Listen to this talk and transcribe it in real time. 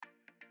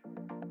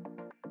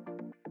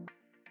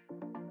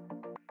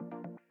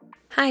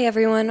Hi,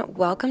 everyone.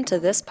 Welcome to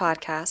this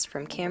podcast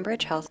from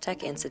Cambridge Health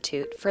Tech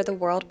Institute for the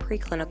World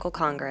Preclinical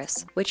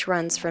Congress, which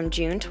runs from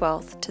June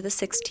 12th to the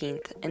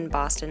 16th in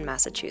Boston,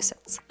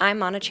 Massachusetts. I'm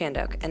Mana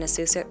Chandok, an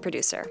associate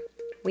producer.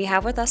 We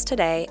have with us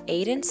today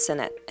Aidan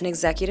Sinnott, an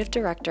executive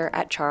director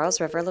at Charles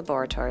River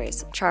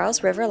Laboratories.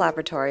 Charles River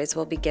Laboratories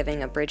will be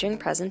giving a bridging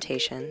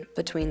presentation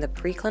between the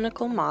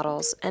preclinical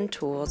models and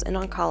tools in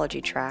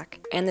oncology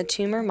track and the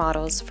tumor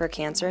models for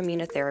cancer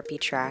immunotherapy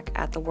track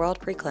at the World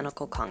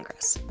Preclinical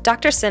Congress.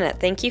 Dr. Sinnott,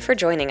 thank you for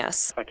joining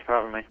us. Thank you for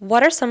having me.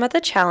 What are some of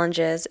the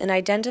challenges in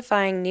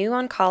identifying new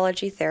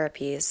oncology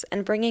therapies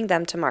and bringing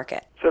them to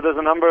market? So there's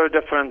a number of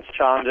different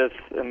challenges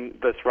in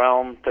this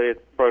realm. They're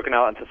broken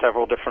out into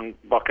several different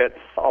buckets.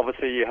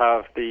 Obviously, you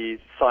have the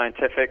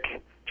scientific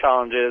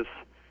challenges,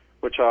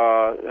 which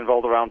are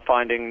involved around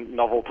finding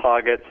novel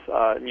targets,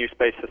 new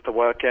spaces to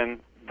work in.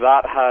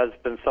 That has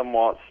been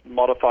somewhat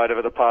modified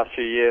over the past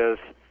few years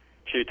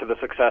due to the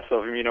success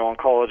of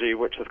immuno-oncology,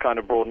 which has kind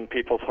of broadened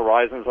people's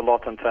horizons a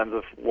lot in terms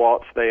of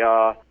what they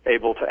are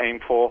able to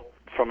aim for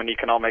from an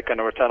economic and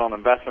a return on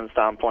investment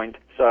standpoint.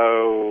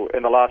 So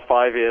in the last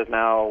 5 years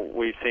now,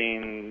 we've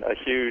seen a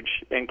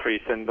huge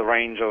increase in the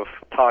range of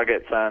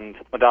targets and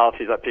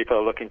modalities that people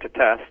are looking to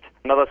test.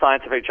 Another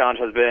scientific challenge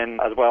has been,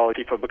 as well,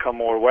 people have become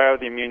more aware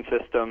of the immune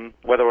system.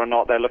 Whether or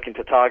not they're looking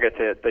to target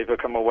it, they've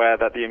become aware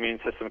that the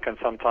immune system can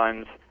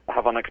sometimes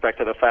have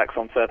unexpected effects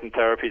on certain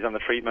therapies and the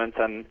treatment,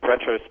 and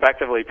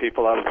retrospectively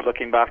people are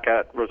looking back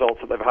at results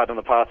that they've had in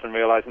the past and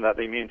realizing that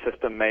the immune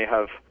system may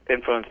have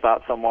influenced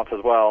that somewhat as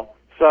well.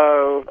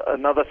 So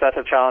another set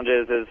of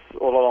challenges is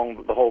all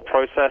along the whole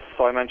process.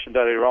 So I mentioned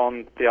earlier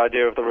on the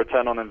idea of the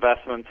return on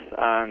investment,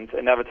 and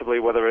inevitably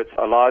whether it's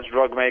a large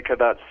drug maker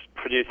that's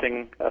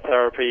producing a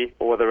therapy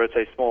or whether it's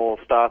a small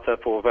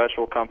startup or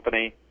virtual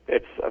company,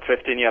 it's a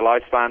 15-year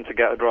lifespan to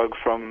get a drug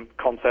from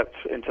concept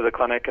into the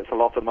clinic. It's a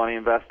lot of money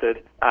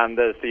invested, and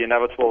there's the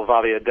inevitable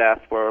valley of death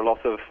where a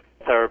lot of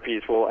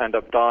therapies will end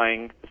up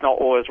dying. It's not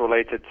always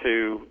related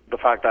to the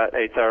fact that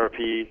a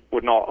therapy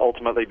would not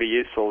ultimately be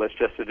useful. It's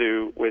just to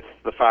do with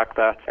the fact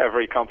that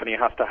every company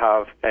has to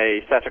have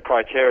a set of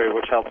criteria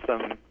which helps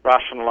them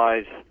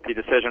rationalize the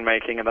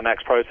decision-making in the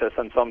next process,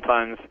 and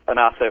sometimes an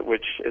asset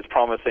which is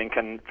promising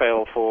can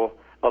fail for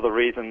other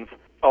reasons.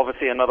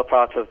 Obviously, another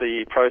part of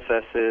the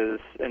process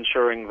is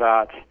ensuring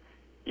that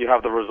you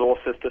have the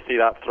resources to see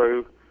that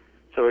through.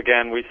 So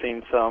again, we've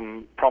seen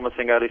some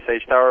promising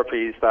early-stage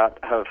therapies that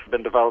have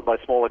been developed by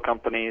smaller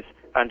companies,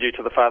 and due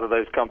to the fact that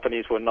those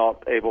companies were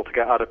not able to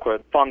get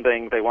adequate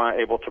funding, they weren't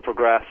able to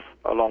progress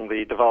along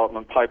the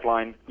development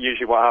pipeline.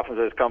 Usually what happens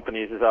to those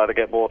companies is either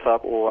get bought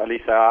up or at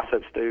least their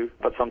assets do,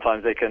 but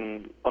sometimes they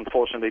can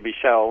unfortunately be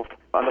shelved.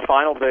 And the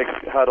final big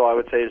hurdle, I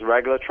would say, is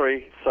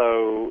regulatory.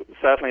 So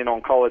certainly in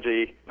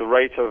oncology, the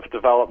rate of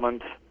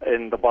development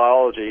in the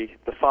biology,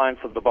 the science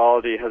of the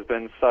biology has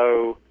been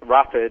so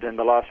rapid in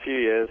the last few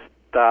years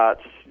that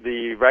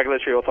the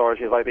regulatory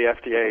authorities like the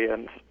FDA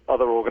and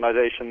other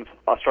organizations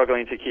are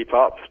struggling to keep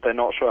up. They're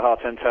not sure how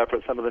to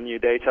interpret some of the new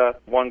data.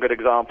 One good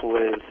example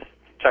is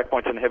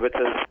checkpoint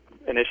inhibitors.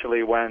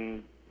 Initially,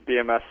 when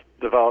BMS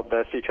developed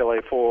their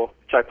CTLA-4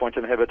 checkpoint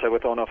inhibitor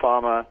with Ono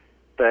Pharma,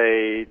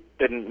 they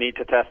didn't need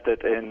to test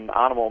it in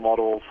animal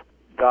models.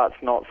 That's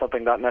not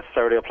something that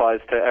necessarily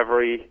applies to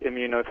every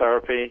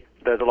immunotherapy.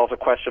 There's a lot of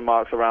question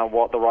marks around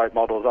what the right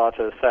models are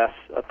to assess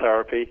a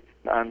therapy,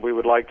 and we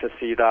would like to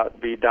see that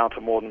be down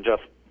to more than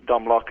just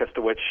dumb luck as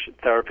to which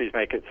therapies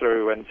make it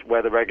through and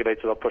where the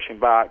regulators are pushing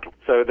back.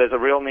 So there's a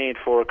real need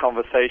for a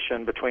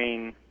conversation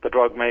between the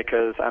drug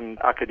makers and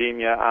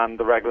academia and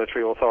the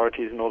regulatory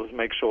authorities in order to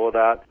make sure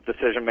that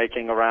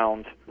decision-making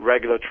around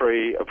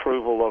regulatory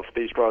approval of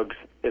these drugs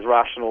is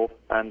rational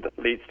and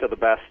leads to the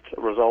best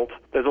result.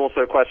 There's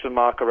also a question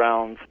mark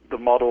around the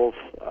models,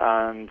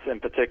 and in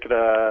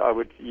particular, I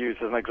would use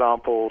as an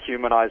example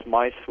humanized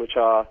mice, which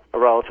are a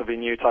relatively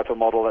new type of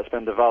model that's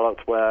been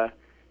developed where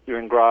you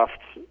engraft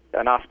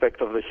an aspect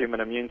of the human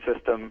immune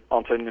system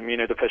onto an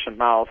immunodeficient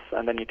mouse,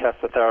 and then you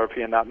test the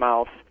therapy in that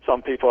mouse.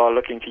 Some people are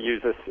looking to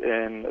use this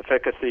in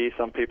efficacy.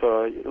 Some people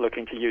are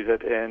looking to use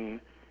it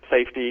in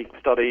safety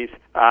studies,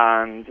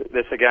 and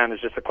this again is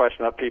just a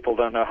question that people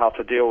don't know how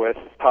to deal with,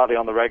 partly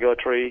on the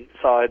regulatory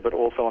side but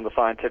also on the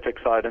scientific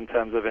side in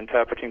terms of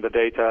interpreting the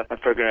data and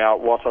figuring out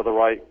what are the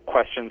right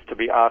questions to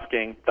be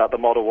asking that the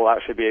model will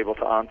actually be able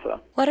to answer.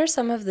 What are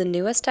some of the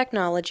newest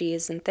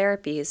technologies and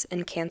therapies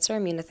in cancer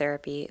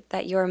immunotherapy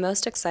that you are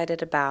most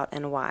excited about,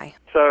 and why?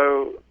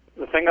 So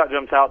the thing that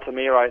jumps out to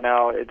me right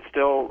now, it's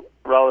still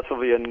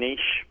relatively a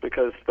niche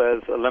because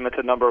there's a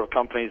limited number of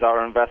companies that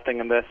are investing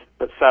in this,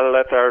 but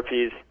cellular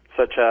therapies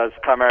such as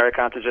chimeric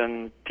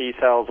antigen T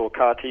cells or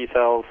CAR T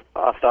cells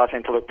are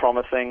starting to look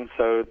promising.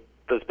 So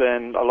there's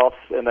been a lot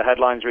in the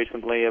headlines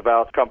recently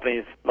about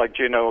companies like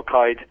Juno or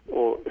Kite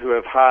who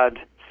have had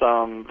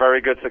some very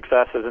good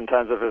successes in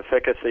terms of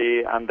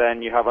efficacy, and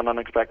then you have an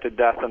unexpected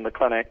death in the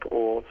clinic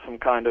or some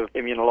kind of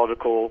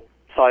immunological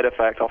side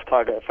effect,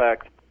 off-target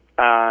effect.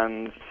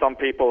 And some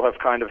people have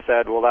kind of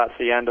said, well, that's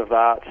the end of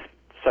that.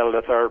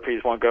 Cellular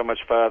therapies won't go much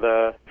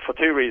further for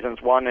two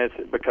reasons. One is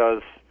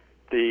because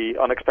the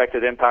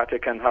unexpected impact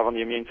it can have on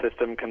the immune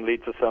system can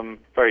lead to some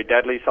very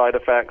deadly side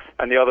effects.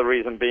 And the other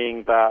reason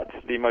being that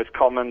the most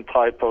common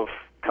type of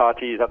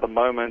CAR-Ts at the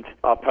moment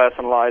are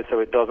personalized, so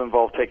it does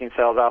involve taking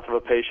cells out of a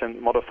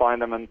patient, modifying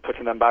them and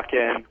putting them back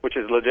in, which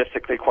is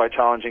logistically quite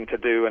challenging to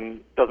do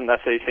and doesn't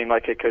necessarily seem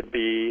like it could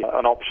be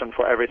an option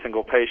for every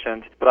single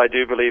patient. But I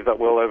do believe that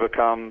we'll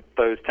overcome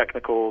those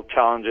technical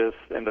challenges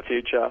in the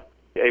future.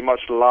 A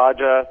much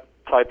larger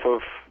type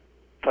of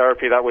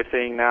therapy that we're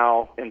seeing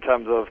now in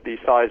terms of the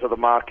size of the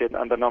market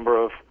and the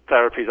number of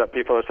therapies that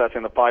people are setting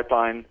in the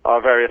pipeline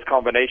are various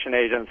combination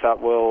agents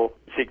that will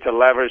seek to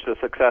leverage the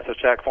success of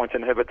checkpoint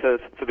inhibitors.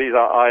 So these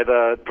are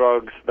either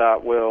drugs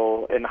that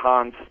will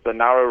enhance the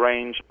narrow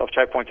range of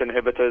checkpoint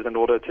inhibitors in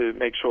order to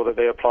make sure that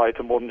they apply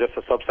to more than just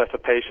a subset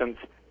of patients,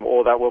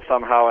 or that will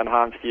somehow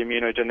enhance the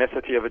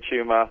immunogenicity of a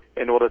tumor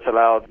in order to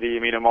allow the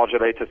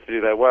immunomodulators to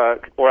do their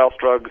work, or else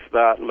drugs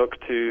that look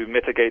to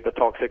mitigate the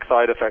toxic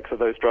side effects of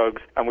those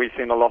drugs. And we've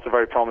seen a lot of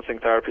very promising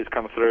therapies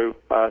come through,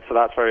 so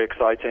that's very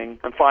exciting.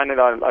 And finally,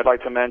 I'd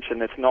like to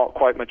mention, it's not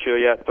quite mature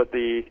yet, but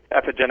the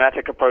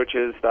epigenetic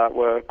approaches that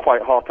were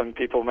quite hot and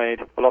people made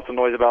a lot of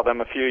noise about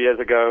them a few years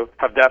ago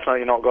have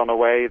definitely not gone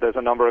away. There's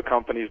a number of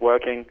companies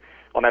working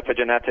on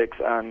epigenetics,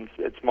 and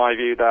it's my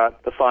view that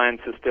the science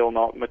is still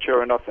not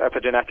mature enough.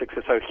 Epigenetics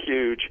is so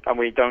huge, and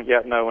we don't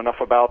yet know enough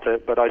about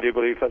it, but I do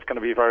believe that's going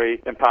to be very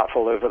impactful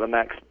over the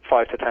next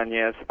 5 to 10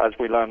 years as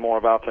we learn more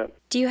about it.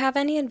 Do you have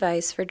any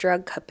advice for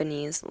drug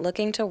companies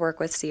looking to work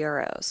with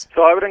CROs?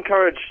 So I would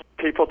encourage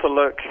people to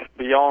look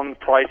beyond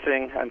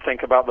pricing and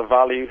think about the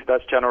value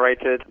that's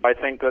generated. I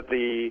think that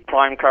the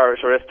prime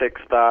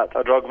characteristics that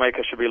a drug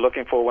maker should be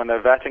looking for when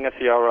they're vetting a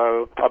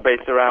CRO are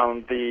based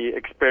around the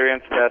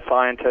experience of their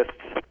scientists,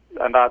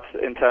 and that's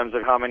in terms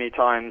of how many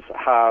times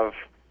have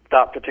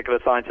that particular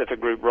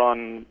scientific group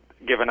run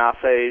given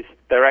assays,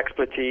 their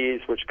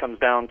expertise, which comes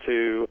down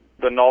to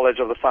the knowledge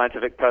of the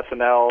scientific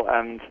personnel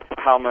and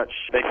how much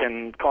they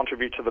can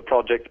contribute to the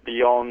project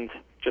beyond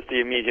just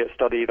the immediate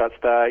study that's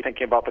there,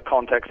 thinking about the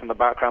context and the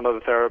background of the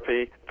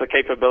therapy, the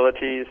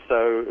capabilities.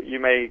 So you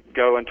may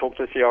go and talk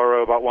to a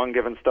CRO about one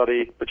given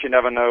study, but you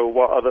never know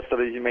what other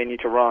studies you may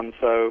need to run.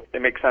 So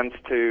it makes sense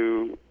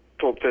to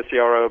talk to a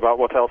CRO about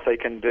what else they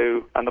can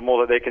do, and the more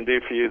that they can do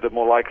for you, the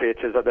more likely it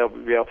is that they'll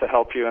be able to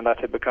help you and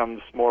that it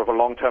becomes more of a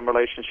long-term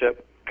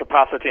relationship.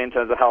 Capacity in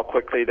terms of how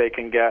quickly they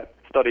can get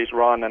studies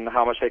run and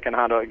how much they can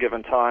handle at a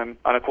given time,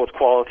 and of course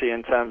quality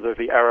in terms of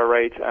the error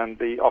rate and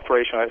the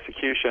operational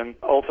execution.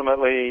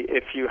 Ultimately,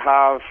 if you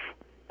have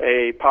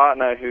a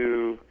partner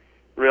who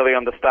really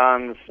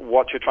understands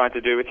what you're trying to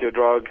do with your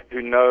drug,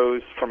 who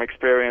knows from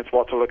experience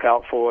what to look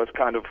out for as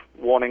kind of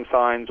warning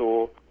signs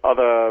or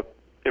other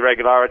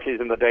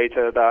irregularities in the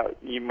data that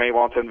you may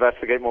want to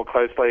investigate more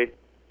closely,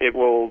 it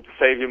will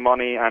save you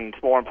money and,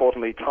 more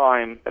importantly,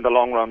 time in the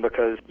long run,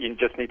 because you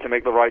just need to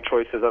make the right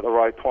choices at the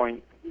right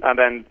point. And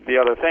then the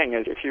other thing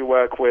is, if you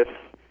work with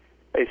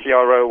a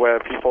CRO where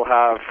people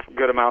have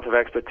good amount of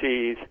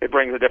expertise, it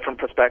brings a different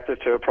perspective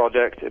to a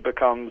project. It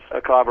becomes a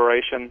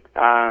collaboration,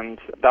 and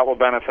that will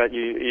benefit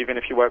you even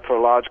if you work for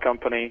a large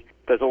company.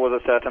 There's always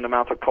a certain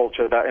amount of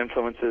culture that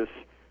influences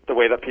the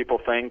way that people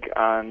think,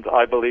 and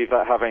I believe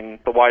that having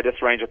the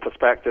widest range of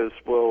perspectives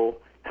will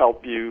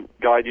help you,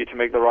 guide you to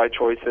make the right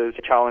choices,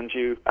 challenge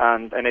you,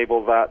 and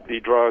enable that the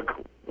drug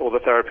or the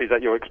therapies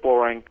that you're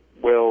exploring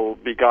will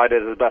be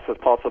guided as best as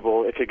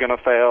possible. If you're going to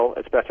fail,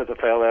 it's better to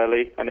fail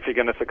early, and if you're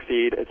going to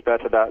succeed, it's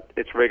better that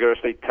it's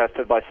rigorously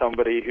tested by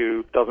somebody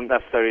who doesn't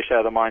necessarily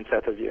share the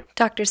mindset of you.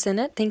 Dr.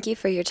 Sinnott, thank you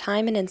for your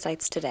time and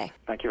insights today.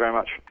 Thank you very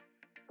much.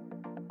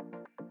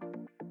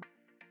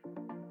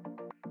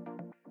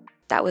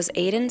 That was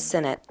Aidan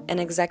Sinnott, an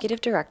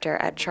executive director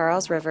at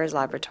Charles River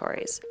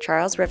Laboratories.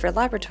 Charles River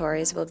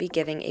Laboratories will be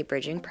giving a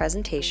bridging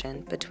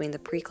presentation between the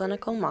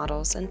preclinical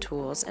models and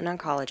tools in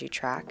oncology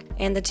track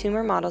and the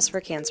tumor models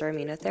for cancer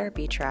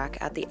immunotherapy track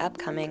at the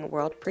upcoming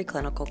World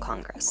Preclinical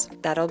Congress.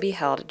 That'll be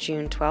held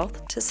June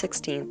 12th to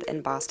 16th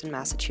in Boston,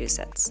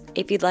 Massachusetts.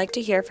 If you'd like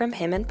to hear from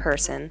him in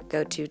person,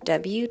 go to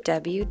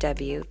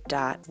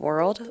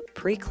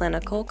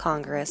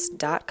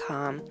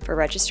www.worldpreclinicalcongress.com for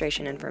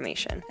registration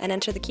information and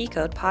enter the key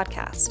code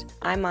podcast.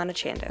 I'm Mana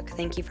Chandok.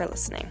 Thank you for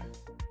listening.